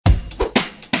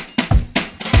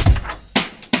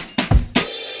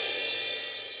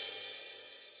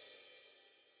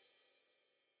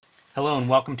Hello and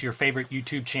welcome to your favorite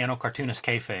YouTube channel, Cartoonist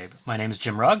Kayfabe. My name is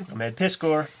Jim Rugg. I'm Ed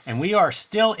Piscor. And we are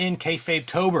still in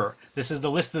Kayfabe-tober. This is the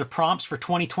list of the prompts for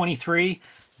 2023.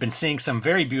 Been seeing some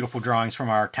very beautiful drawings from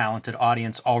our talented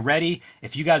audience already.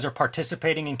 If you guys are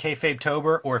participating in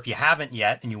Kayfabe-tober, or if you haven't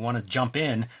yet and you want to jump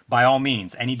in, by all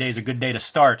means, any day is a good day to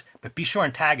start. But be sure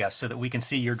and tag us so that we can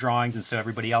see your drawings and so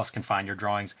everybody else can find your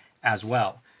drawings as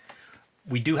well.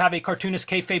 We do have a Cartoonist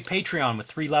Kayfabe Patreon with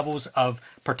 3 levels of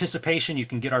participation. You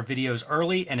can get our videos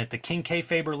early, and at the King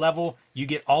Kayfaber level, you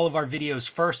get all of our videos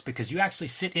first because you actually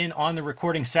sit in on the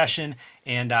recording session,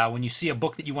 and when you see a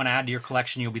book that you want to add to your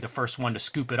collection, you'll be the first one to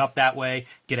scoop it up that way,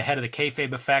 get ahead of the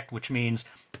Kayfabe effect, which means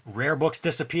rare books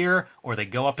disappear or they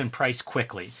go up in price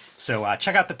quickly. So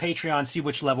check out the Patreon, see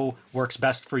which level works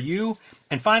best for you.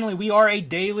 And finally, we are a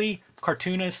daily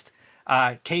Cartoonist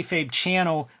Kayfabe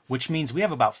channel, which means we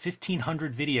have about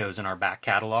 1,500 videos in our back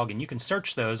catalog, and you can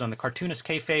search those on the Cartoonist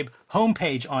Kayfabe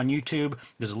homepage on YouTube.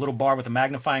 There's a little bar with a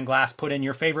magnifying glass. Put in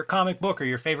your favorite comic book or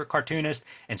your favorite cartoonist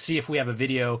and see if we have a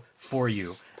video for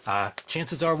you.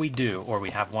 Chances are we do, or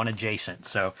we have one adjacent.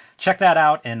 So check that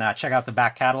out and check out the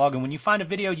back catalog. And when you find a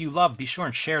video you love, be sure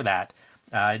and share that.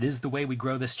 It is the way we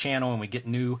grow this channel and we get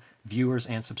new viewers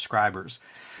and subscribers.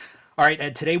 All right,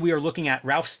 Ed, today we are looking at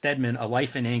Ralph Steadman, A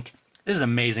Life in Ink. This is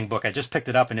an amazing book. I just picked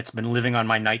it up and it's been living on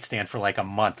my nightstand for like a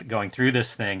month going through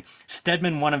this thing.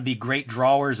 Steadman, one of the great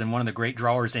drawers and one of the great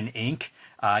drawers in ink.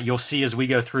 You'll see as we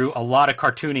go through a lot of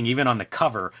cartooning, even on the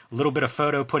cover. A little bit of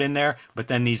photo put in there, but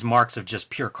then these marks of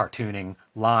just pure cartooning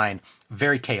line.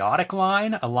 Very chaotic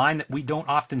line, a line that we don't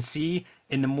often see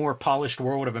in the more polished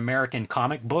world of American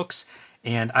comic books.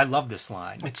 And I love this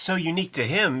line. It's so unique to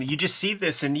him. You just see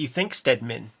this and you think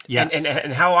Steadman. Yes.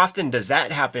 And how often does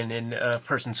that happen in a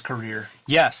person's career?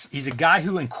 Yes. He's a guy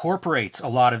who incorporates a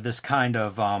lot of this kind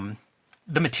of,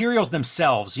 the materials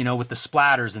themselves, you know, with the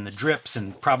splatters and the drips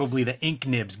and probably the ink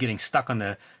nibs getting stuck on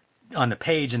the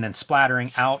page and then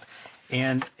splattering out.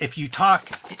 And if you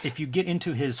get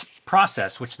into his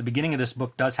process, which the beginning of this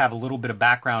book does have a little bit of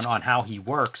background on how he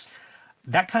works,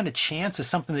 that kind of chance is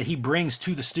something that he brings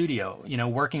to the studio, you know,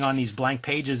 working on these blank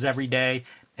pages every day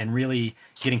and really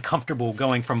getting comfortable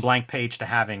going from blank page to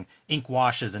having ink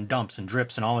washes and dumps and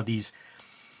drips and all of these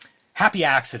happy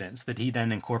accidents that he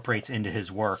then incorporates into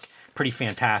his work. Pretty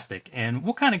fantastic. And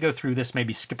we'll kind of go through this,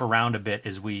 maybe skip around a bit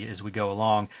as we go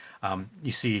along.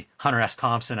 You see Hunter S.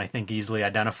 Thompson, I think, easily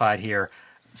identified here.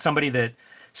 Somebody that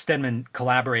Steadman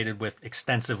collaborated with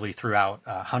extensively throughout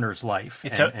Hunter's life,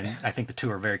 and I think the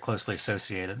two are very closely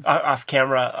associated. Off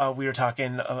camera, we were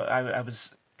talking, I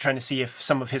was trying to see if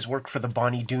some of his work for the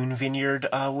Bonnie Doon Vineyard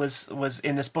was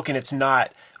in this book, and it's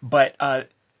not, but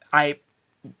I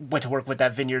went to work with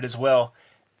that vineyard as well,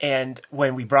 and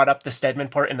when we brought up the Steadman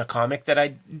part in the comic that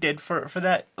I did for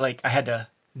that, like, I had to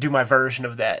do my version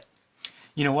of that.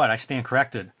 You know what? I stand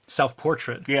corrected.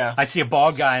 Self-portrait. Yeah. I see a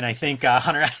bald guy and I think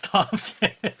Hunter S.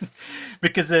 Thompson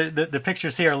because the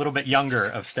pictures here are a little bit younger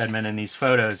of Steadman in these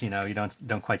photos. You know, you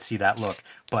don't quite see that look.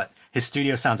 But his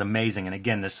studio sounds amazing. And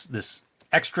again, this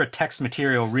extra text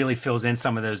material really fills in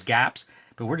some of those gaps.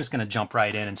 But we're just going to jump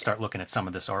right in and start looking at some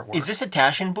of this artwork. Is this a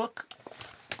Taschen book?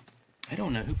 I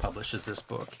don't know who publishes this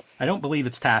book. I don't believe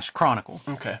it's Tash Chronicle.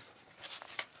 Okay.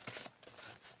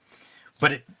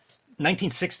 But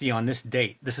 1960 on this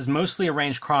date. This is mostly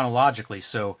arranged chronologically,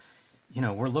 so, you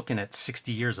know, we're looking at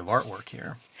 60 years of artwork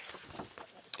here.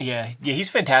 Yeah,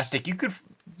 he's fantastic. You could,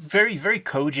 very, very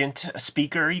cogent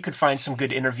speaker. You could find some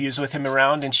good interviews with him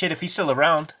around, and shit, if he's still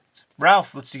around,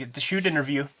 Ralph, let's get the shoot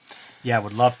interview. Yeah, I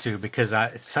would love to, because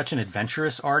it's such an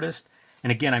adventurous artist.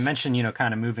 And again, I mentioned, you know,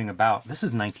 kind of moving about. This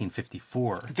is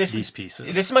 1954, these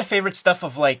pieces. This is my favorite stuff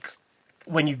of, like,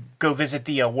 when you go visit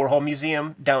the Warhol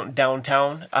Museum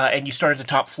downtown, and you start at the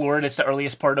top floor, and it's the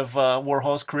earliest part of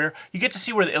Warhol's career, you get to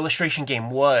see where the illustration game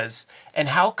was and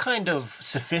how kind of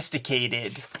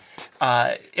sophisticated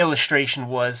illustration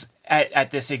was at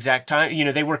this exact time. You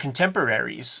know, they were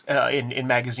contemporaries in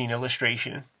magazine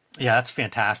illustration. Yeah, that's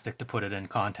fantastic to put it in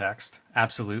context.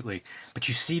 Absolutely. But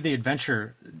you see the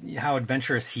adventure, how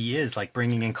adventurous he is, like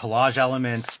bringing in collage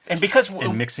elements and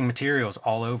mixing materials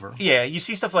all over. Yeah, you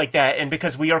see stuff like that. And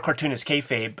because we are Cartoonist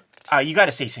Kayfabe, you got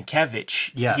to say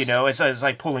Sienkiewicz. Yes. You know, as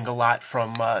like pulling a lot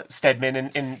from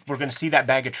Steadman. And we're going to see that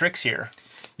bag of tricks here.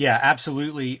 Yeah,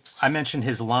 absolutely. I mentioned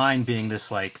his line being this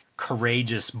like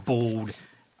courageous, bold,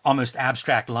 almost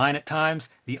abstract line at times.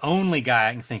 The only guy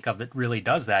I can think of that really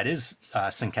does that is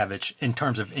Sienkiewicz in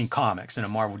terms of in comics, in a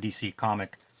Marvel DC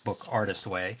comic book artist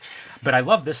way. But I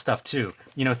love this stuff too.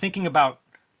 You know, thinking about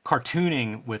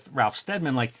cartooning with Ralph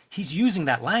Steadman, like he's using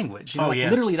that language. You know, oh, yeah.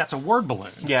 Literally that's a word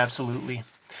balloon. Yeah, absolutely.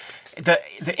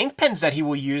 The ink pens that he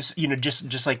will use,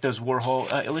 just like those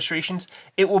Warhol illustrations,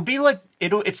 it will be like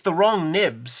it's the wrong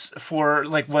nibs for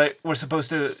like what we're supposed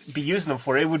to be using them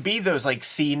for. It would be those like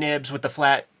C nibs with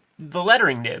the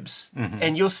lettering nibs,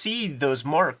 and you'll see those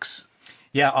marks.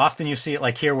 Yeah, often you see it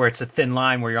like here where it's a thin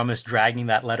line where you're almost dragging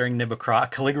that lettering nib across a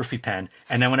calligraphy pen.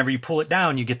 And then whenever you pull it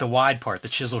down, you get the wide part, the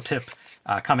chisel tip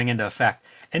coming into effect.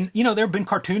 And, there have been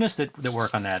cartoonists that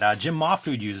work on that. Jim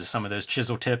Mahfood uses some of those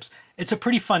chisel tips. It's a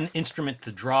pretty fun instrument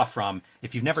to draw from.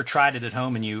 If you've never tried it at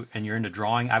home and you're into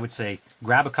drawing, I would say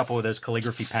grab a couple of those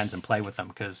calligraphy pens and play with them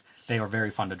because they are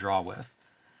very fun to draw with.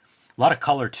 A lot of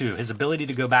color, too. His ability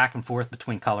to go back and forth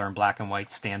between color and black and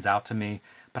white stands out to me.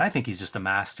 But I think he's just a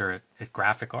master at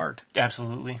graphic art.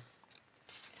 Absolutely.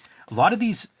 A lot of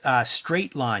these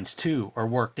straight lines, too, are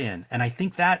worked in. And I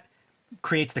think that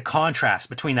creates the contrast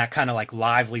between that kind of like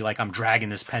lively, like I'm dragging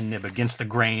this pen nib against the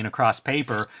grain across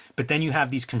paper. But then you have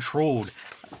these controlled,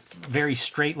 very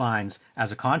straight lines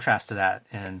as a contrast to that.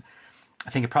 And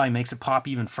I think it probably makes it pop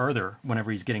even further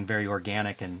whenever he's getting very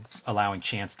organic and allowing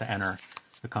chance to enter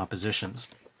the compositions.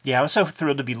 Yeah, I was so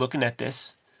thrilled to be looking at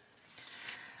this.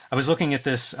 I was looking at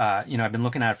this, I've been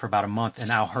looking at it for about a month, and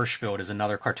Al Hirschfeld is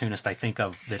another cartoonist I think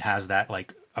of that has that,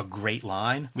 like, a great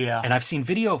line. Yeah. And I've seen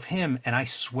video of him, and I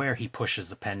swear he pushes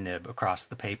the pen nib across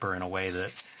the paper in a way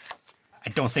that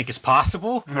I don't think is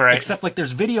possible. Right. Except, like,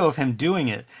 there's video of him doing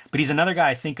it. But he's another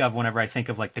guy I think of whenever I think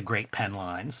of, like, the great pen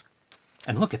lines.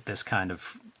 And look at this kind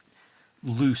of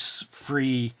loose,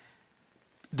 free...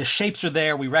 The shapes are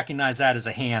there. We recognize that as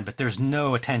a hand, but there's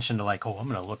no attention to like, oh, I'm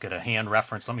going to look at a hand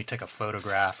reference. Let me take a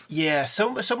photograph. Yeah, so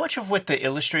much of what the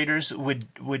illustrators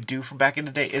would do from back in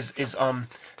the day is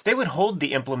they would hold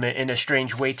the implement in a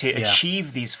strange way to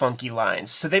achieve these funky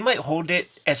lines. So they might hold it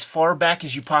as far back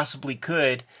as you possibly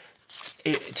could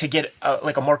to get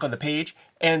like a mark on the page.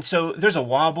 And so there's a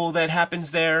wobble that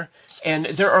happens there, and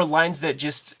there are lines that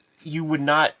just you would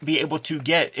not be able to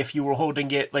get if you were holding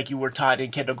it like you were taught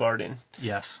in kindergarten.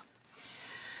 Yes.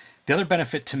 The other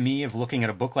benefit to me of looking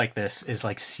at a book like this is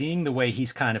like seeing the way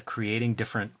he's kind of creating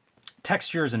different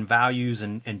textures and values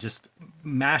and just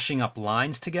mashing up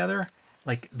lines together.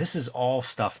 Like, this is all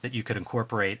stuff that you could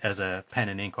incorporate as a pen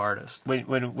and ink artist.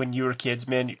 When you were kids,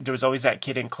 man, there was always that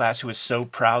kid in class who was so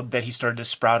proud that he started to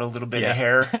sprout a little bit of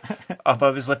hair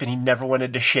above his lip, and he never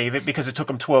wanted to shave it because it took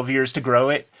him 12 years to grow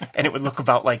it, and it would look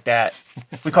about like that.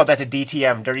 We called that the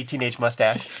DTM, Dirty Teenage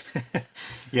Mustache.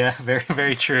 Yeah, very,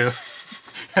 very true.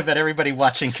 I bet everybody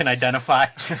watching can identify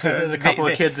the couple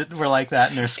of kids that were like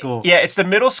that in their school. Yeah, it's the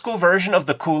middle school version of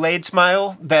the Kool-Aid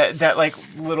smile that like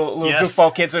little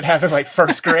goofball kids would have in like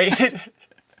first grade.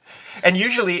 And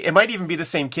usually it might even be the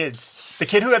same kids. The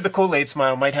kid who had the Kool-Aid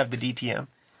smile might have the DTM.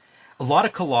 A lot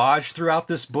of collage throughout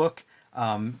this book.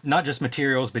 Not just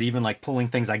materials, but even like pulling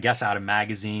things, I guess, out of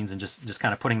magazines and just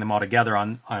kind of putting them all together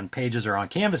on pages or on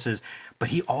canvases. But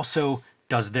he also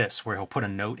does this, where he'll put a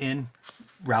note in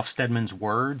Ralph Steadman's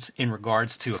words in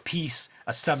regards to a piece,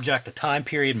 a subject, a time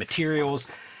period, materials.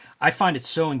 I find it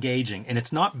so engaging, and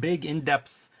it's not big,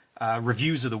 in-depth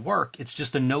reviews of the work. It's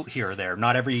just a note here or there.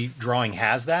 Not every drawing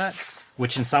has that,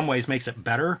 which in some ways makes it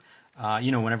better. When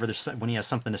he has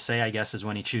something to say, I guess, is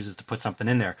when he chooses to put something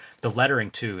in there. The lettering,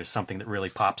 too, is something that really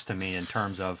pops to me in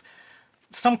terms of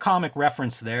some comic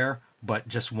reference there, but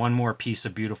just one more piece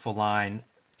of beautiful line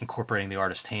incorporating the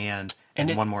artist's hand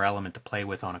and one more element to play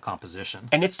with on a composition.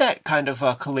 And it's that kind of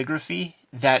calligraphy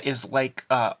that is like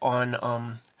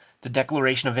on the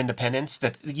Declaration of Independence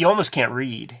that you almost can't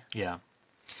read. Yeah.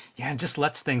 Yeah, and just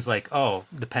lets things like, oh,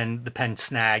 the pen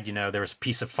snagged, there was a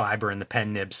piece of fiber in the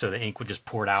pen nib, so the ink would just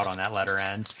pour it out on that letter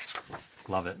end.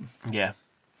 Love it. Yeah.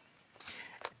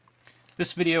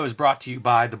 This video is brought to you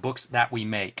by the books that we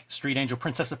make. Street Angel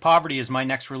Princess of Poverty is my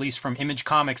next release from Image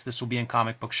Comics. This will be in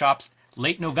comic book shops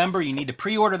late November. You need to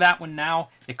pre-order that one now.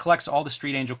 It collects all the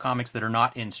Street Angel comics that are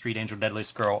not in Street Angel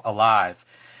Deadliest Girl Alive.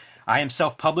 I am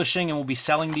self-publishing and will be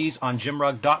selling these on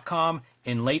jimrugg.com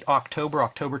in late October,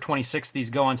 October 26th. These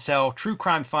go on sale. True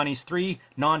Crime Funnies, 3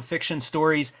 non-fiction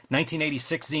stories,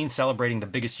 1986 zine celebrating the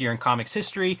biggest year in comics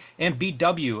history, and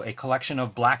BW, a collection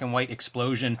of black and white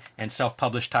explosion and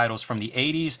self-published titles from the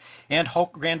 80s, and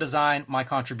Hulk Grand Design, my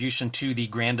contribution to the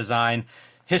Grand Design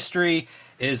history,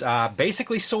 is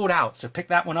basically sold out. So pick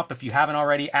that one up if you haven't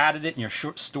already added it and your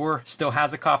store still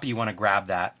has a copy. You want to grab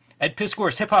that. Ed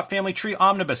Piskor's Hip Hop Family Tree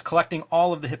Omnibus, collecting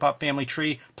all of the Hip Hop Family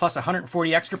Tree, plus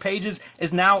 140 extra pages,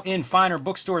 is now in finer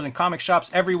bookstores and comic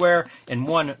shops everywhere in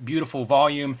one beautiful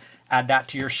volume. Add that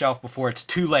to your shelf before it's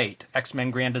too late. X-Men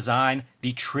Grand Design,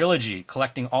 the trilogy,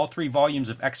 collecting all 3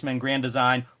 volumes of X-Men Grand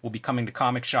Design, will be coming to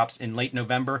comic shops in late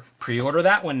November. Pre-order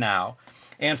that one now.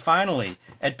 And finally,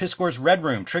 Ed Piskor's Red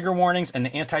Room, Trigger Warnings, and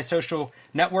the Antisocial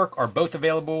Network are both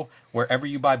available wherever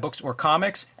you buy books or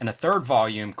comics. And a third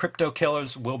volume, Crypto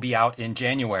Killers, will be out in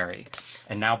January.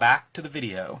 And now back to the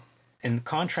video. In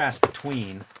contrast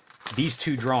between these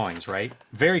two drawings, right?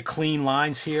 Very clean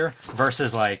lines here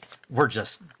versus like we're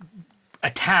just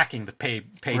attacking the page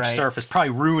Right. surface, probably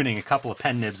ruining a couple of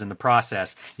pen nibs in the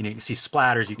process. You know, you can see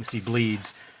splatters, you can see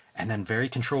bleeds, and then very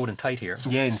controlled and tight here.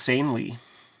 Yeah, insanely.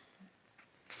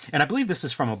 And I believe this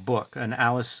is from a book, an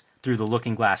Alice Through the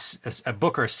Looking Glass, a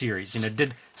book or a series. You know,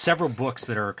 did several books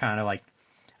that are kind of like,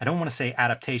 I don't want to say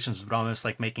adaptations, but almost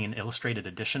like making an illustrated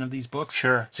edition of these books.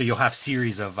 Sure. So you'll have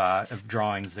series of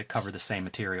drawings that cover the same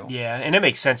material. Yeah, and it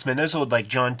makes sense, man. Those old like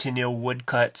John Tenniel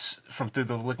woodcuts from Through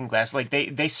the Looking Glass, like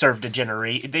they served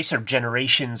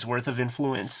generations worth of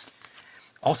influence.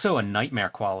 Also a nightmare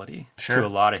quality Sure. to a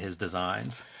lot of his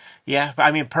designs. Yeah, but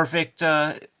I mean, perfect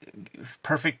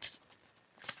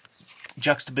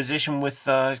juxtaposition with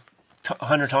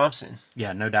Hunter Thompson.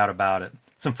 Yeah, no doubt about it.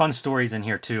 Some fun stories in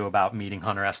here, too, about meeting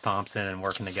Hunter S. Thompson and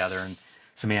working together, and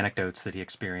some anecdotes that he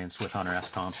experienced with Hunter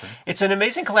S. Thompson. It's an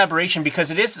amazing collaboration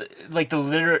because it is like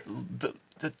the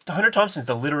Hunter Thompson's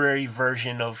the literary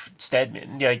version of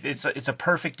Steadman. Yeah, it's a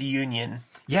perfect union.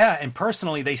 Yeah, and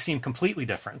personally, they seem completely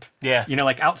different. Yeah. You know,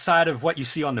 like outside of what you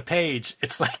see on the page,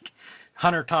 it's like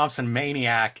Hunter Thompson,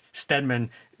 maniac, Steadman,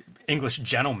 English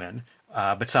gentleman,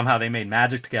 but somehow they made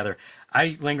magic together.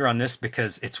 I linger on this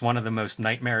because it's one of the most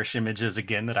nightmarish images,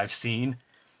 again, that I've seen.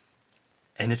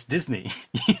 And it's Disney.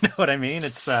 You know what I mean?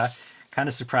 It's kind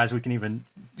of surprised we can even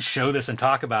show this and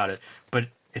talk about it. But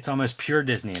it's almost pure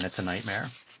Disney, and it's a nightmare.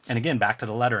 And again, back to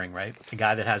the lettering, right? The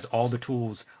guy that has all the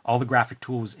tools, all the graphic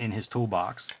tools in his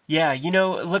toolbox. Yeah, you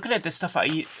know, looking at this stuff,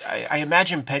 I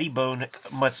imagine Pettibone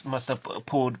must have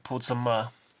pulled some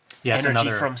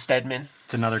energy from Steadman.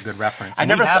 It's another good reference. I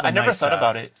never thought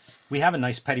about it. We have a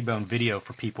nice Pettibone video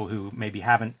for people who maybe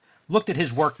haven't looked at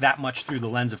his work that much through the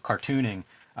lens of cartooning.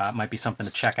 Might be something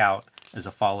to check out as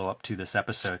a follow-up to this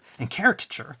episode. And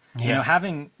caricature, you know,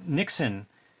 having Nixon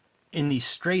in these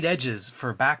straight edges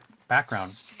for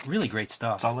background, really great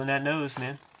stuff. It's all in that nose,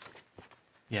 man.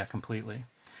 Yeah, completely.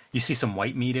 You see some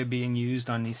white media being used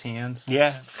on these hands.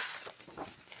 Yeah.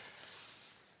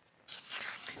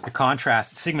 The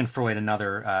contrast, Sigmund Freud,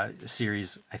 another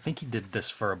series, I think he did this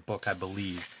for a book, I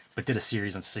believe, but did a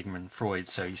series on Sigmund Freud,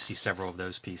 so you see several of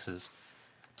those pieces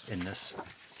in this.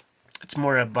 It's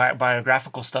more a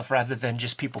biographical stuff rather than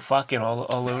just people fucking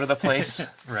all over the place.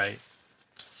 Right.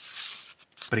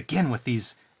 But again, with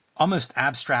these almost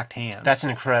abstract hands. That's an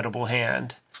incredible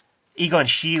hand. Egon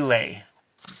Schiele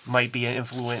might be an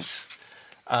influence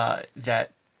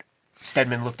that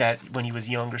Steadman looked at when he was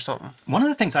young or something. One of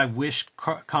the things I wish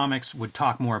comics would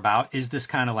talk more about is this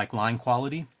kind of like line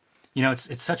quality. You know,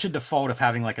 it's such a default of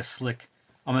having like a slick,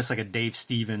 almost like a Dave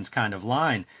Stevens kind of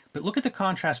line. But look at the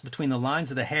contrast between the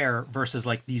lines of the hair versus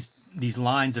like these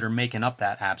lines that are making up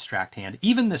that abstract hand.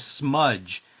 Even the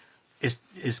smudge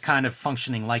is kind of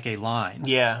functioning like a line.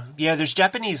 Yeah. There's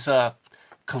Japanese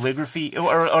calligraphy,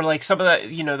 or like some of the,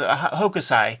 you know, the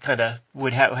hokusai kind of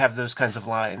would have those kinds of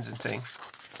lines and things.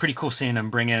 Pretty cool seeing them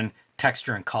bring in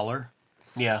texture and color.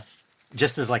 Yeah.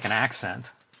 Just as like an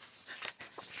accent.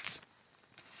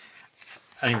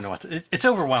 I don't even know what to, it's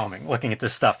overwhelming looking at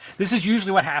this stuff. This is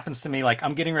usually what happens to me. Like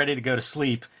I'm getting ready to go to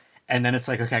sleep, and then it's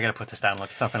like, okay, I got to put this down and look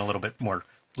at something a little bit more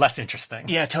less interesting.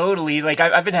 Yeah, totally. Like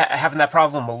I've been having that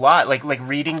problem a lot. Like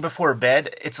reading before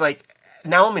bed. It's like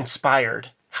now I'm inspired.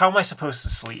 How am I supposed to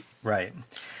sleep? Right.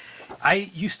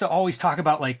 I used to always talk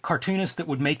about like cartoonists that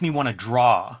would make me want to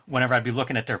draw whenever I'd be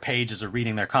looking at their pages or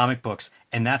reading their comic books,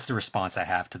 and that's the response I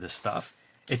have to this stuff.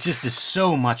 It just is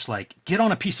so much like, get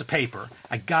on a piece of paper.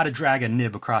 I got to drag a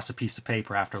nib across a piece of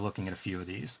paper after looking at a few of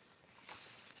these.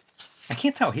 I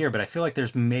can't tell here, but I feel like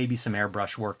there's maybe some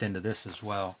airbrush worked into this as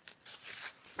well.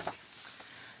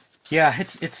 Yeah,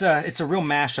 it's a real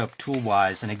mashup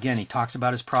tool-wise, and again, he talks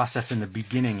about his process in the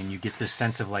beginning, and you get this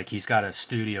sense of like he's got a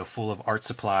studio full of art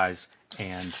supplies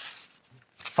and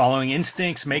following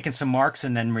instincts, making some marks,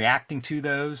 and then reacting to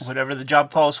those. Whatever the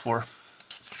job calls for.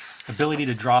 Ability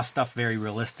to draw stuff very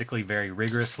realistically, very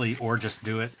rigorously, or just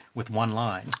do it with one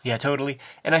line. Yeah, totally.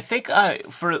 And I think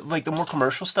for like the more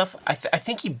commercial stuff, I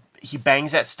think he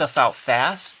bangs that stuff out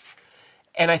fast.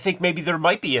 And I think maybe there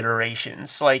might be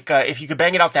iterations. Like if you could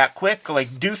bang it out that quick,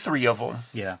 like do 3 of them.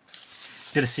 Yeah.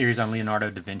 Did a series on Leonardo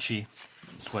da Vinci.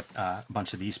 That's what a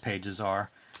bunch of these pages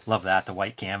are. Love that. The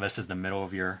white canvas is the middle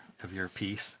of your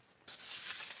piece.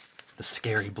 The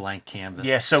scary blank canvas.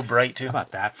 Yeah, so bright too. How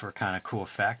about that for a kind of cool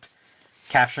effect?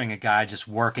 capturing a guy just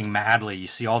working madly. You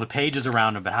see all the pages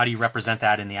around him, but how do you represent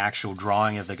that in the actual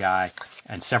drawing of the guy?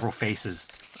 And several faces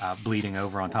bleeding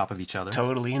over on top of each other.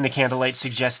 Totally. And the candlelight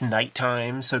suggests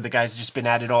nighttime, so the guy's just been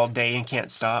at it all day and can't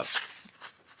stop.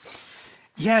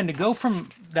 Yeah, and to go from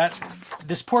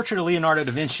this portrait of Leonardo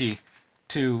da Vinci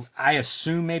to, I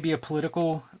assume, maybe a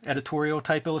political editorial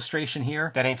type illustration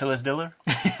here. That ain't Phyllis Diller?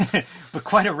 But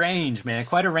quite a range, man.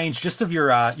 Quite a range just of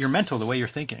your mental, the way you're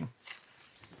thinking.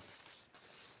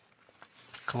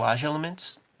 Collage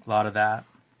elements? A lot of that.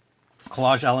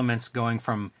 Collage elements going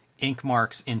from ink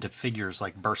marks into figures,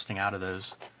 like bursting out of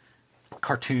those.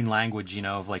 Cartoon language, you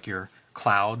know, of like your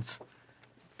clouds.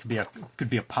 Could be a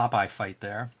Popeye fight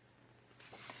there.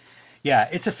 Yeah,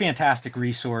 it's a fantastic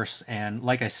resource, and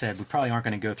like I said, we probably aren't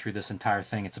going to go through this entire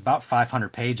thing. It's about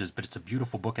 500 pages, but it's a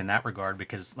beautiful book in that regard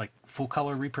because, like,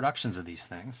 full-color reproductions of these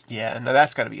things. Yeah, no,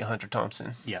 that's got to be a Hunter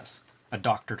Thompson. Yes, a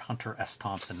doctored Hunter S.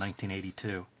 Thompson,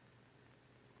 1982.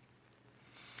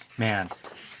 Man,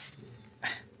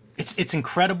 it's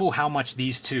incredible how much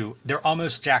these two, they're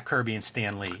almost Jack Kirby and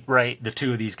Stan Lee. Right. The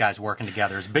two of these guys working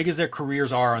together. As big as their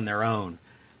careers are on their own,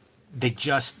 they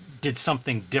just did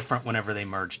something different whenever they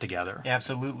merged together.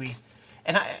 Absolutely.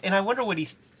 And I wonder what he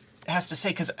has to say,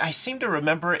 because I seem to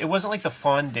remember it wasn't like the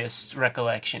fondest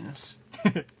recollections.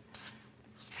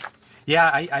 Yeah,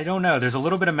 I don't know. There's a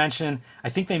little bit of mention. I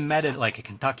think they met at like a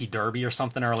Kentucky Derby or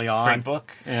something early on. Great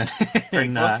book. And,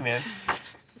 Great book, man.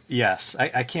 Yes,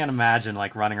 I can't imagine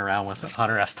like running around with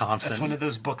Hunter S. Thompson. That's one of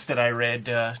those books that I read,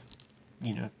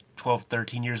 12,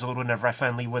 13 years old, whenever I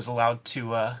finally was allowed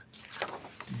to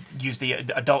use the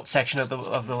adult section of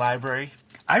the library.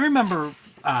 I remember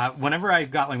whenever I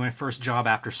got like my first job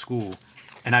after school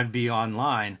and I'd be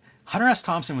online, Hunter S.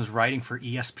 Thompson was writing for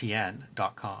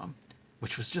ESPN.com,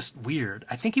 which was just weird.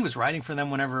 I think he was writing for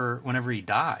them whenever he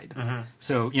died. Mm-hmm.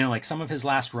 So, you know, like some of his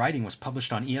last writing was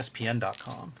published on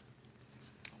ESPN.com,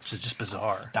 which is just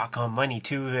bizarre. .com money,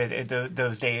 too, at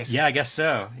those days. Yeah, I guess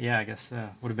so.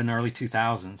 Would have been early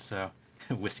 2000s, so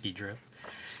whiskey drip.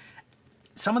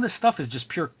 Some of this stuff is just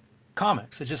pure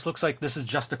comics. It just looks like this is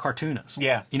just a cartoonist.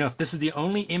 Yeah. You know, if this is the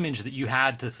only image that you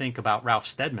had to think about Ralph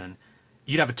Steadman,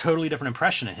 you'd have a totally different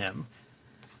impression of him.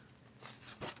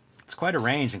 It's quite a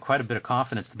range and quite a bit of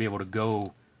confidence to be able to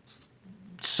go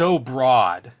so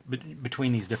broad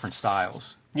between these different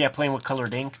styles. Yeah, playing with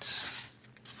colored inks.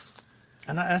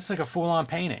 And that's like a full-on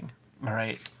painting. All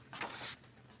right.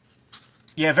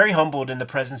 Yeah, very humbled in the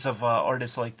presence of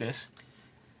artists like this.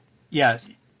 Yeah.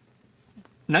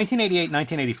 1988,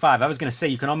 1985, I was going to say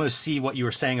you can almost see what you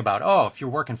were saying about, if you're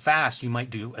working fast, you might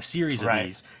do a series of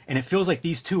these. And it feels like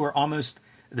these two are almost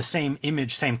the same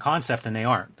image, same concept, and they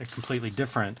aren't. They're completely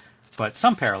different, but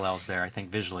some parallels there, I think,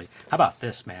 visually. How about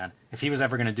this, man? If he was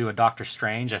ever going to do a Doctor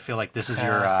Strange, I feel like this is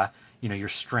your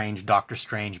strange Doctor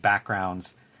Strange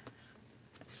backgrounds.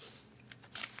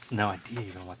 No idea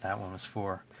even what that one was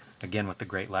for. Again, with the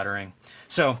great lettering.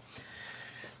 So,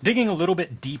 digging a little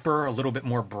bit deeper, a little bit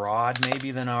more broad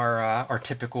maybe than our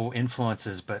typical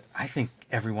influences, but I think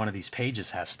every one of these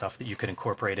pages has stuff that you could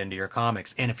incorporate into your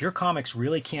comics. And if your comics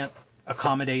really can't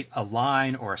accommodate a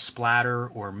line or a splatter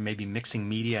or maybe mixing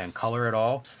media and color at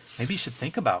all, maybe you should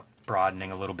think about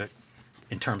broadening a little bit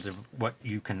in terms of what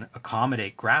you can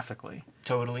accommodate graphically.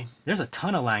 Totally. There's a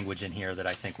ton of language in here that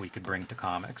I think we could bring to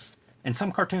comics. And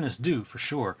some cartoonists do, for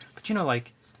sure. But, you know,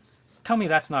 like, tell me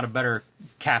that's not a better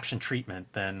caption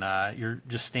treatment than your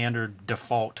just standard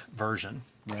default version.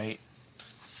 Right.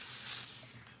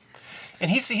 And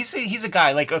he's a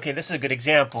guy, like, okay, this is a good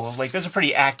example. Like, those are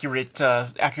pretty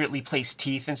accurately placed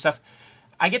teeth and stuff.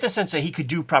 I get the sense that he could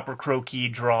do proper croquis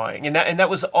drawing, and that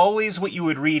was always what you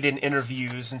would read in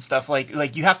interviews and stuff.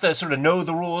 Like you have to sort of know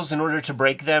the rules in order to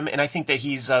break them. And I think that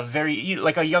he's very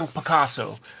like a young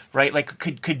Picasso, right? Like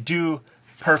could do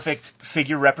perfect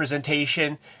figure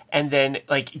representation, and then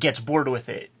like gets bored with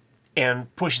it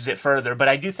and pushes it further. But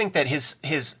I do think that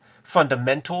his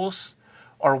fundamentals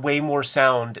are way more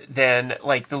sound than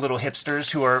like the little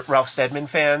hipsters who are Ralph Steadman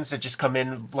fans that just come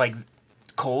in like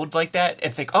cold like that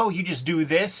and think, oh, you just do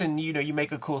this and you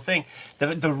make a cool thing.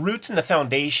 The roots and the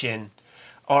foundation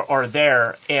are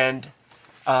there, and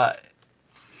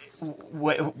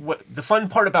what the fun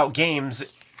part about games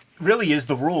really is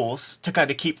the rules to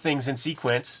kind of keep things in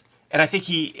sequence. And I think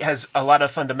he has a lot of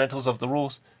fundamentals of the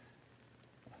rules.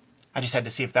 I just had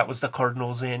to see if that was the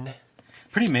Cardinals in.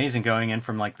 Pretty amazing going in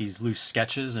from like these loose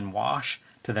sketches and wash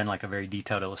to then like a very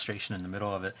detailed illustration in the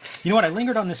middle of it. You know what? I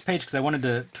lingered on this page because I wanted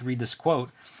to read this quote.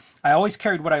 I always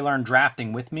carried what I learned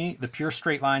drafting with me. The pure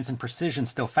straight lines and precision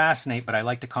still fascinate, but I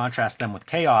like to contrast them with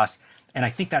chaos. And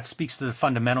I think that speaks to the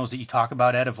fundamentals that you talk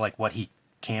about, Ed, of like what he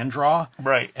can draw.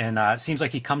 Right. And it seems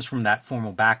like he comes from that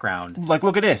formal background. Like,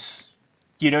 look at this.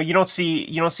 You know, you don't see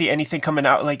anything coming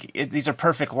out like these are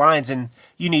perfect lines, and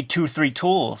you need 2 or 3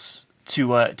 tools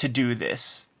to do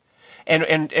this,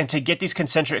 and to get these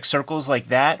concentric circles like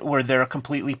that where they're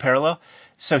completely parallel.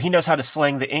 So he knows how to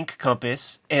slang the ink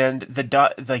compass, and the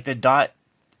dot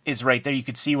is right there. You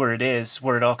could see where it is,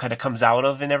 where it all kind of comes out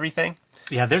of and everything.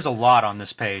 Yeah, there's a lot on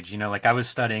this page. You know, like I was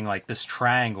studying like this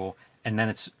triangle, and then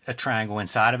it's a triangle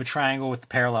inside of a triangle with the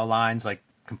parallel lines, like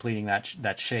completing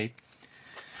that shape.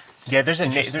 Yeah, there's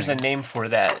a name for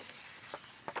that.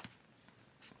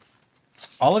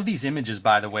 All of these images,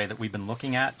 by the way, that we've been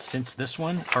looking at since this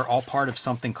one are all part of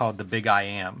something called The Big I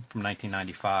Am from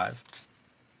 1995.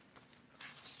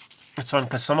 It's fun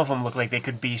because some of them look like they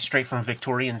could be straight from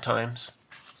Victorian times.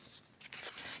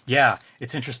 Yeah,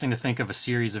 it's interesting to think of a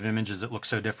series of images that look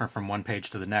so different from one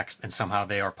page to the next, and somehow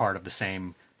they are part of the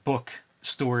same book,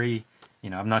 story. You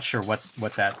know, I'm not sure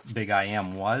what that Big I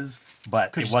Am was,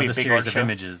 but it was a series of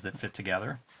images that fit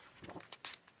together.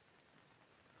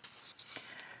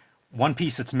 One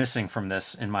piece that's missing from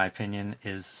this, in my opinion,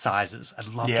 is sizes. I'd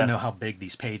love to know how big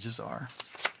these pages are.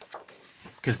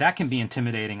 Because that can be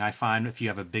intimidating, I find, if you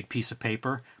have a big piece of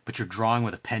paper, but you're drawing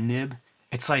with a pen nib.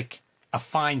 It's like a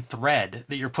fine thread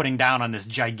that you're putting down on this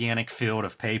gigantic field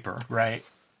of paper. Right.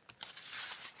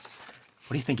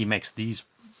 What do you think he makes these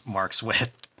marks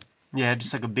with? Yeah,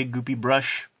 just like a big goopy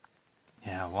brush.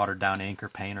 Yeah, watered down ink or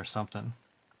paint or something.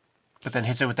 But then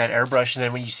hits it with that airbrush, and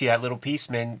then when you see that little piece,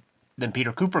 man, then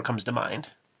Peter Cooper comes to mind.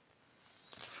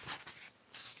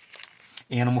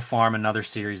 Animal Farm, another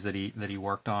series that he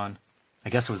worked on. I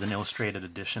guess it was an illustrated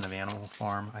edition of Animal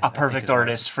Farm. A perfect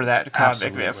artist for that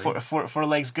comic. Man. Four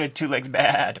legs good, 2 legs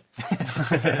bad.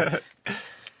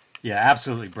 Yeah,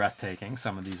 absolutely breathtaking,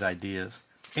 some of these ideas.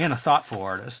 And a thoughtful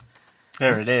artist.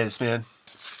 There it is, man.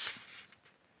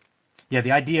 Yeah,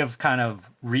 the idea of kind of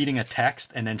reading a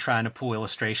text and then trying to pull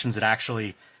illustrations that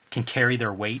actually can carry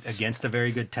their weight against a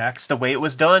very good text. The way it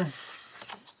was done.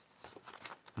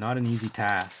 Not an easy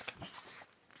task.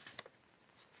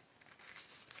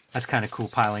 That's kind of cool,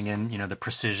 piling in, you know, the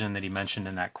precision that he mentioned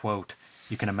in that quote.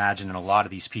 You can imagine in a lot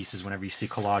of these pieces, whenever you see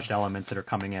collaged elements that are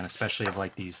coming in, especially of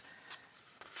like these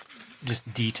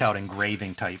just detailed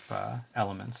engraving type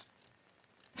elements.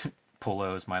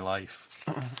 Polo is my life.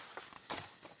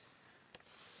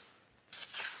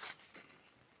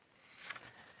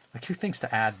 Like, who thinks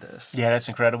to add this? Yeah, that's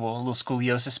incredible. A little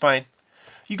scoliosis spine.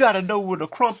 You gotta know what a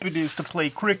crumpet is to play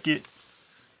cricket.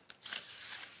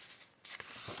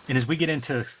 And as we get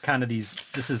into kind of these,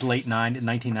 this is late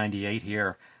 1998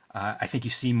 here, I think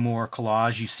you see more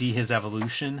collage. You see his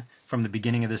evolution from the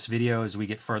beginning of this video as we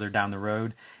get further down the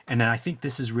road. And then I think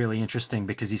this is really interesting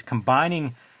because he's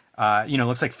combining,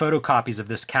 looks like photocopies of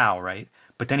this cow, right?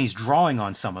 But then he's drawing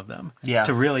on some of them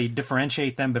to really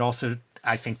differentiate them, but also,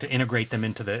 I think, to integrate them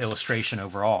into the illustration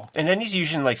overall. And then he's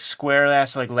using like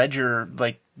square-ass, like ledger,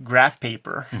 like graph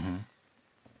paper. Mm-hmm.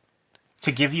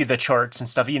 To give you the charts and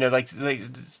stuff, you know, like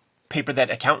paper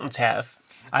that accountants have.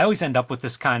 I always end up with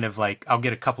this kind of like, I'll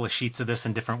get a couple of sheets of this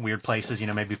in different weird places, you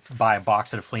know, maybe buy a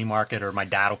box at a flea market, or my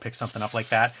dad will pick something up like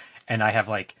that. And I have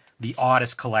like the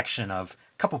oddest collection of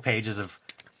a couple pages of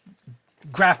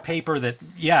graph paper that,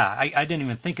 I didn't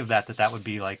even think of that would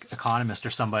be like Economist or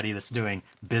somebody that's doing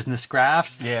business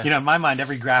graphs. Yeah. You know, in my mind,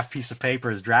 every graph piece of paper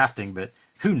is drafting, but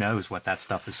who knows what that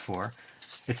stuff is for.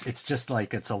 It's just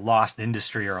like it's a lost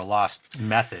industry or a lost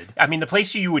method. I mean, the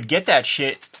place you would get that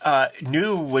shit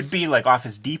new would be like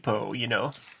Office Depot, you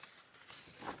know?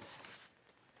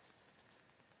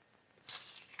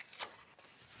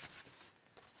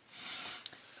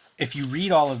 If you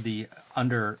read all of the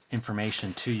under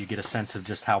information too, you get a sense of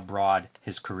just how broad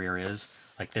his career is.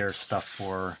 Like there's stuff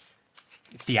for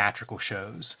theatrical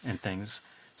shows and things.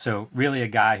 So really a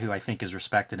guy who I think is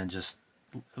respected in just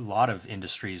a lot of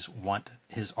industries want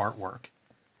his artwork.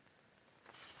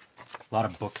 A lot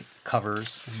of book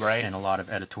covers, right, and a lot of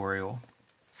editorial.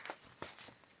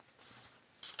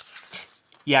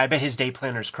 Yeah, I bet his day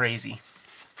planner's crazy.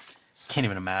 Can't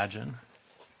even imagine.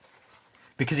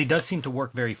 Because he does seem to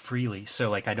work very freely, so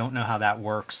like I don't know how that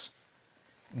works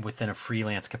within a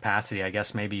freelance capacity. I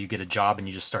guess maybe you get a job and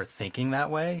you just start thinking that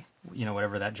way, you know,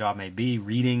 whatever that job may be,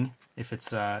 reading, if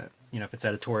it's if it's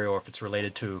editorial or if it's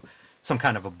related to some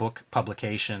kind of a book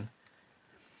publication.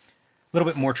 A little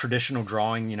bit more traditional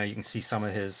drawing, you know, you can see some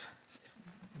of his,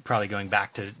 probably going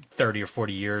back to 30 or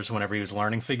 40 years whenever he was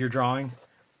learning figure drawing.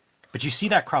 But you see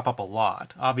that crop up a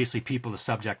lot. Obviously, people are the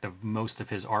subject of most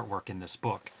of his artwork in this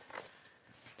book.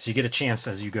 So you get a chance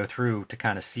as you go through to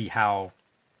kind of see how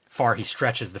far he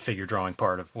stretches the figure drawing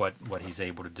part of what he's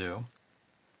able to do.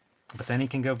 But then he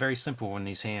can go very simple in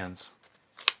these hands.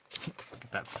 Look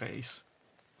at that face.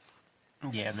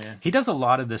 Yeah, man. He does a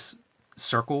lot of this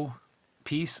circle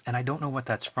piece, and I don't know what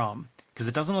that's from, because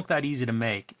it doesn't look that easy to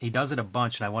make. He does it a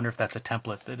bunch, and I wonder if that's a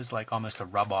template that is like almost a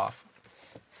rub off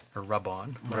or rub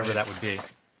on, whatever that would be.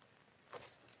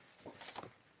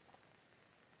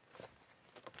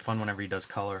 Fun whenever he does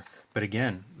color. But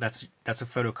again, that's a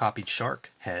photocopied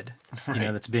shark head, you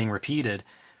know, that's being repeated,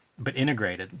 but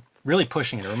integrated. Really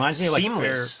pushing it. It reminds me of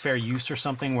like fair use or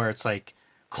something, where it's like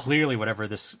clearly whatever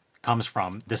this comes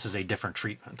from, this is a different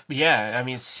treatment. Yeah, I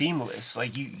mean, it's seamless.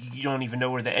 Like you don't even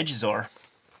know where the edges are.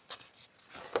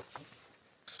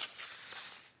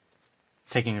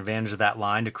 Taking advantage of that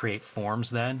line to create forms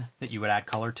then that you would add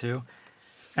color to.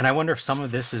 And I wonder if some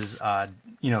of this is,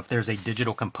 you know, if there's a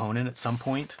digital component at some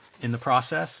point in the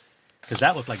process, because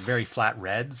that looked like very flat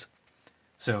reds.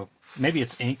 So maybe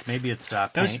it's ink, maybe it's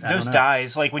paint. Those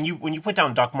dyes, like when you put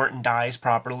down Doc Martin dyes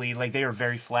properly, like they are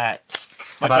very flat,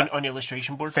 like on the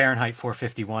illustration board. Fahrenheit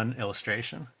 451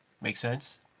 illustration. Makes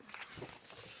sense.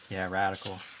 Yeah,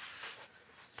 radical.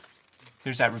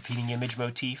 There's that repeating image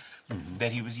motif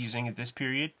that he was using at this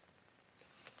period.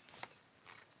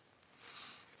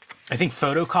 I think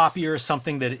photocopier is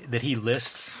something that he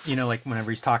lists, you know, like whenever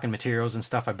he's talking materials and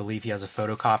stuff. I believe he has a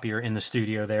photocopier in the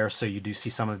studio there, so you do see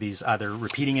some of these either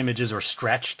repeating images or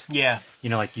stretched. Yeah. You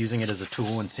know, like using it as a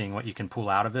tool and seeing what you can pull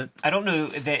out of it. I don't know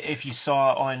that if you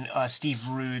saw on Steve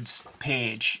Rude's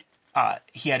page,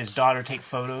 he had his daughter take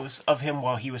photos of him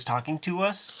while he was talking to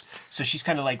us. So she's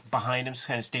kind of like behind him,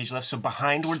 kind of stage left. So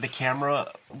behind where the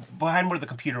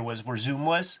computer was, where Zoom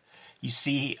was, you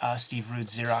see Steve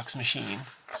Rude's Xerox machine.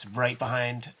 It's right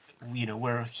behind, you know,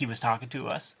 where he was talking to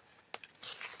us.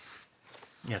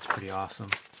 Yeah, it's pretty awesome.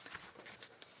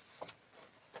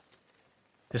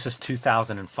 This is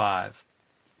 2005.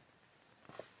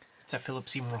 Is that Philip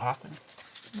Seymour Hoffman?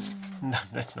 No,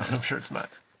 that's not. I'm sure it's not.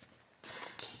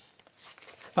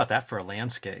 How about that for a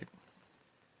landscape?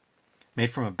 Made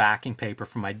from a backing paper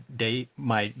from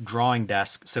my drawing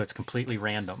desk, so it's completely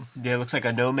random. Yeah, it looks like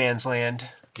a no man's land.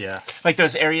 Yeah. Like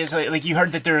those areas, like you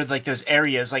heard that there are like those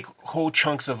areas, like whole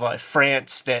chunks of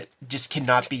France that just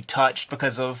cannot be touched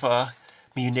because of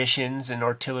munitions and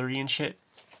artillery and shit.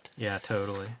 Yeah,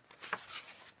 totally.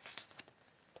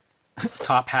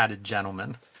 Top-hatted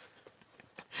gentleman.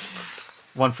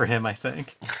 One for him, I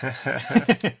think.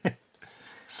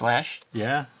 Slash?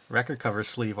 Yeah, record cover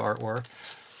sleeve artwork.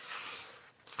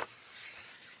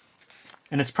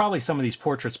 And it's probably some of these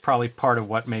portraits, probably part of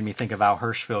what made me think of Al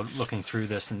Hirschfeld looking through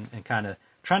this and kind of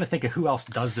trying to think of who else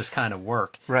does this kind of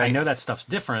work. Right. I know that stuff's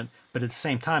different, but at the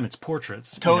same time, it's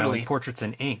portraits. Totally. You know, portraits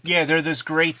in ink. Yeah, there are those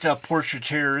great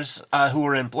portraiteurs who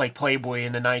were in like Playboy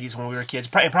in the 90s when we were kids.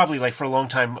 And probably like for a long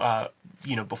time,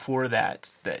 you know, before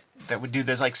that would do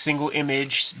those like single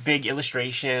image, big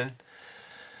illustration.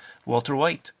 Walter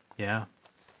White. Yeah.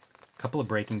 Couple of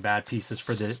Breaking Bad pieces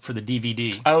for the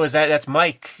DVD. Oh, that's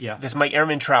Mike? Yeah, that's Mike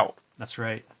Ehrmantraut. That's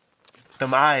right.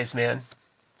 Them eyes, man.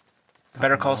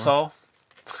 Better Call Saul.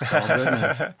 Saul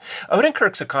Goodman.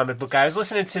 Odenkirk's a comic book guy. I was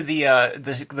listening to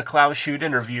the Klaus Shoot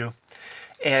interview,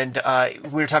 and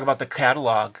we were talking about the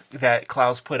catalog that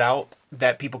Klaus put out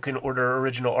that people can order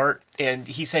original art, and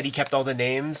he said he kept all the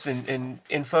names and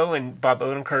info. And Bob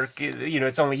Odenkirk, you know,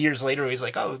 it's only years later he's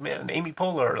like, oh man, Amy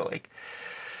Poehler, like.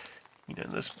 You know,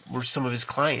 those were some of his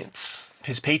clients,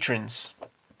 his patrons.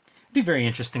 It'd be very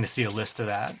interesting to see a list of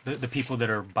that. The people that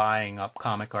are buying up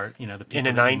comic art, you know, the people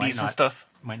in the 90s and stuff.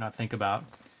 Might not think about.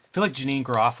 I feel like Janine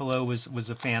Garofalo was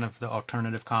a fan of the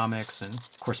alternative comics, and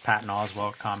of course Patton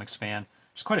Oswalt, comics fan.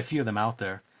 There's quite a few of them out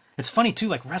there. It's funny too,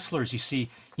 like wrestlers, you see,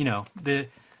 you know,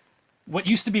 what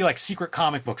used to be like secret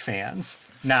comic book fans.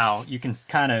 Now you can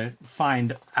kind of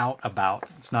find out about.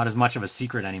 It's not as much of a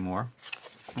secret anymore.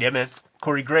 Yeah, man.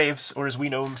 Corey Graves, or as we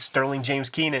know him, Sterling James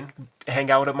Keenan,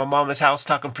 hang out at my mama's house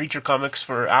talking Preacher comics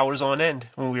for hours on end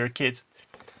when we were kids.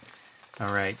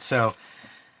 All right, so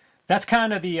that's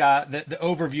kind of the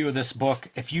overview of this book.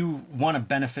 If you want to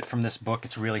benefit from this book,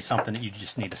 it's really something that you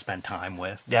just need to spend time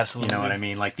with. Yeah, absolutely. You know what I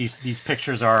mean? Like these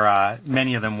pictures are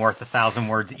many of them worth 1,000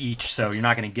 words each, so you're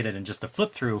not going to get it in just a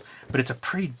flip through. But it's a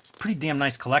pretty damn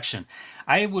nice collection.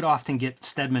 I would often get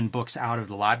Steadman books out of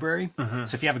the library. Mm-hmm.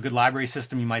 So if you have a good library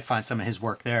system, you might find some of his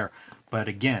work there. But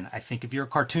again, I think if you're a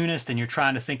cartoonist and you're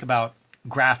trying to think about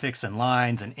graphics and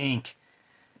lines and ink,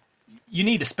 you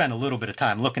need to spend a little bit of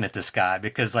time looking at this guy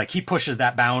because like he pushes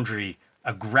that boundary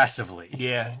aggressively.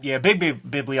 Yeah. Big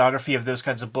bibliography of those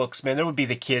kinds of books, man. There would be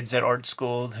the kids at art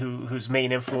school whose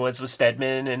main influence was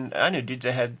Steadman, and I know dudes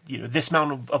that had, you know, this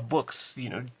amount of books, you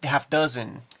know, half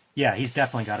dozen. Yeah, he's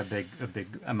definitely got a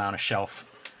big amount of shelf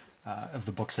of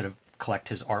the books that have collect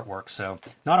his artwork. So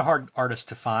not a hard artist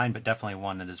to find, but definitely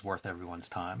one that is worth everyone's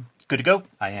time. Good to go?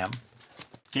 I am.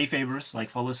 Kayfabers, like,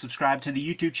 follow, subscribe to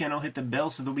the YouTube channel, hit the bell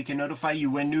so that we can notify you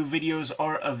when new videos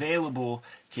are available.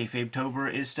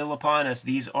 Kayfabetober is still upon us.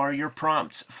 These are your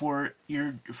prompts for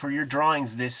your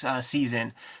drawings this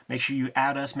season. Make sure you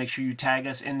add us, make sure you tag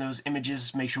us in those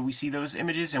images, make sure we see those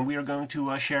images, and we are going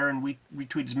to share and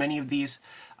retweet as many of these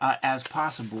as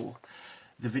possible.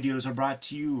 The videos are brought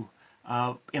to you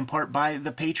in part by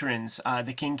the patrons.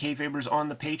 The King Kayfabers on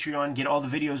the Patreon get all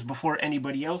the videos before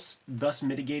anybody else, thus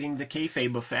mitigating the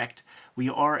kayfabe effect. We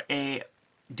are a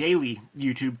daily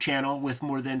YouTube channel with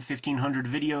more than 1,500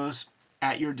 videos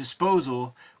at your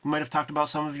disposal. We might have talked about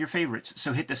some of your favorites.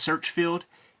 So hit the search field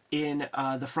in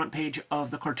the front page of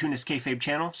the Cartoonist Kayfabe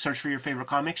channel. Search for your favorite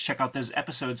comics. Check out those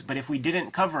episodes. But if we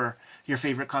didn't cover your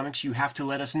favorite comics, you have to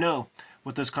let us know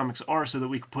what those comics are so that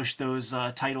we can push those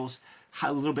titles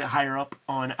a little bit higher up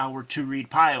on our to-read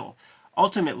pile.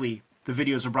 Ultimately, the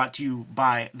videos are brought to you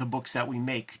by the books that we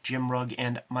make. Jim Rugg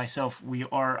and myself, we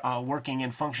are working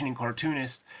and functioning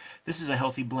cartoonists. This is a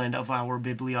healthy blend of our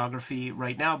bibliography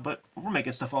right now, but we're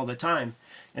making stuff all the time.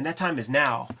 And that time is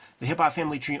now. The Hip Hop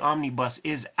Family Tree Omnibus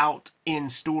is out in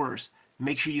stores.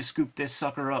 Make sure you scoop this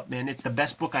sucker up, man. It's the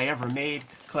best book I ever made,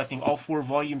 collecting all 4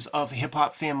 volumes of Hip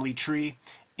Hop Family Tree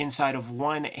inside of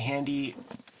one handy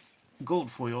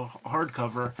gold foil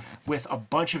hardcover with a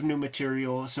bunch of new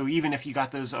material. So even if you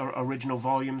got those original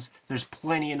volumes, there's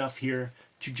plenty enough here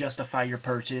to justify your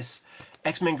purchase.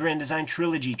 X-Men Grand Design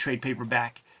Trilogy trade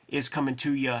paperback is coming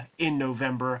to you in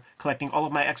November, collecting all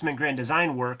of my X-Men Grand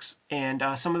Design works, and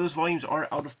some of those volumes are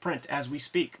out of print as we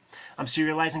speak. I'm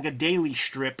serializing a daily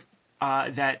strip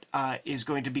that is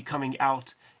going to be coming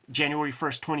out January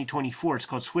 1st, 2024. It's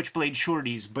called Switchblade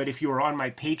Shorties, but if you are on my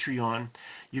Patreon,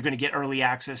 you're going to get early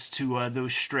access to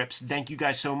those strips. Thank you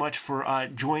guys so much for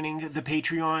joining the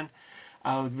Patreon.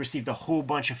 We've received a whole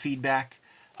bunch of feedback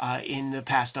in the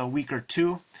past week or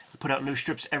two. I put out new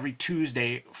strips every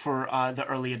Tuesday for the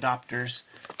early adopters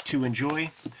to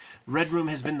enjoy. Red Room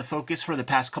has been the focus for the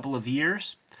past couple of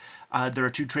years. There are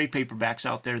 2 trade paperbacks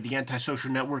out there, The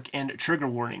Antisocial Network and Trigger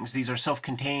Warnings. These are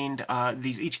self-contained.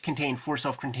 These each contain 4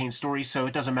 self-contained stories, so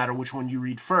it doesn't matter which one you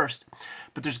read first.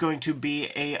 But there's going to be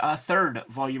a 3rd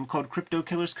volume called Crypto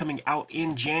Killers coming out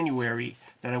in January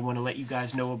that I want to let you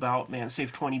guys know about. Man,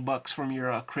 save $20 from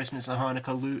your Christmas and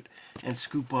Hanukkah loot and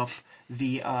scoop up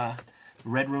the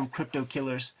Red Room Crypto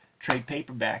Killers trade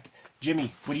paperback.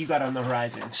 Jimmy, what do you got on the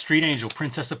horizon? Street Angel,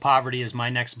 Princess of Poverty is my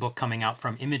next book coming out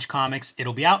from Image Comics.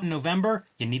 It'll be out in November.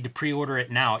 You need to pre-order it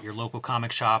now at your local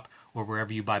comic shop or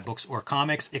wherever you buy books or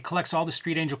comics. It collects all the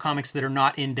Street Angel comics that are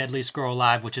not in Deadliest Girl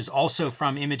Alive, which is also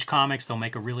from Image Comics. They'll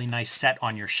make a really nice set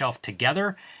on your shelf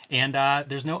together, and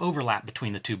there's no overlap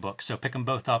between the 2 books, so pick them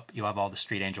both up. You'll have all the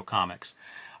Street Angel comics.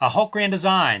 Hulk Grand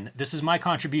Design. This is my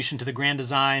contribution to the Grand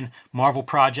Design Marvel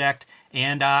project,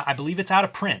 and I believe it's out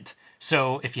of print.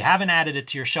 So if you haven't added it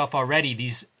to your shelf already,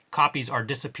 these copies are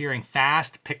disappearing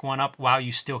fast. Pick one up while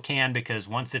you still can, because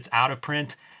once it's out of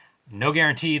print, no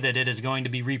guarantee that it is going to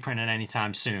be reprinted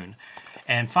anytime soon.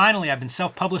 And finally, I've been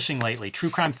self-publishing lately. True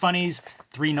Crime Funnies,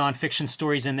 3 nonfiction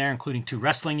stories in there, including 2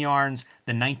 wrestling yarns,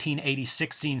 the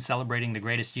 1986 zine celebrating the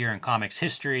greatest year in comics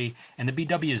history, and the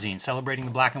BW zine celebrating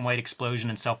the black and white explosion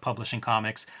in self-publishing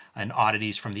comics and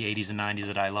oddities from the 80s and 90s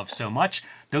that I love so much.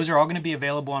 Those are all going to be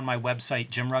available on my website,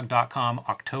 jimrugg.com,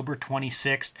 October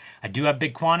 26th. I do have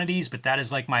big quantities, but that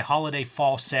is like my holiday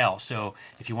fall sale. So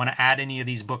if you want to add any of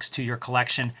these books to your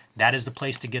collection, that is the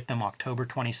place to get them, October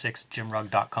 26th,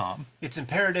 jimrugg.com. It's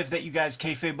imperative that you guys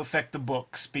kayfabe affect the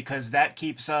books, because that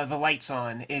keeps the lights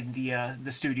on in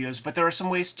the studios. But there are some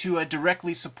ways to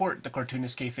directly support the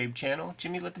Cartoonist Kayfabe channel.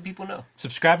 Jimmy, let the people know.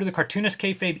 Subscribe to the Cartoonist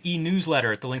Kayfabe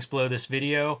e-newsletter at the links below this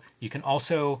video. You can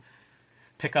also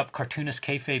pick up Cartoonist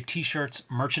Kayfabe t-shirts,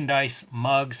 merchandise,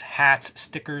 mugs, hats,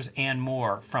 stickers, and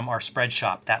more from our spread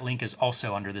shop. That link is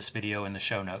also under this video in the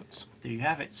show notes. There you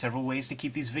have it. Several ways to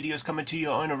keep these videos coming to you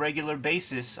on a regular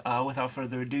basis. Without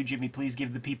further ado, Jimmy, please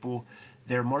give the people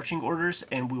their marching orders,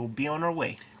 and we will be on our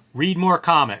way. Read more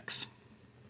comics.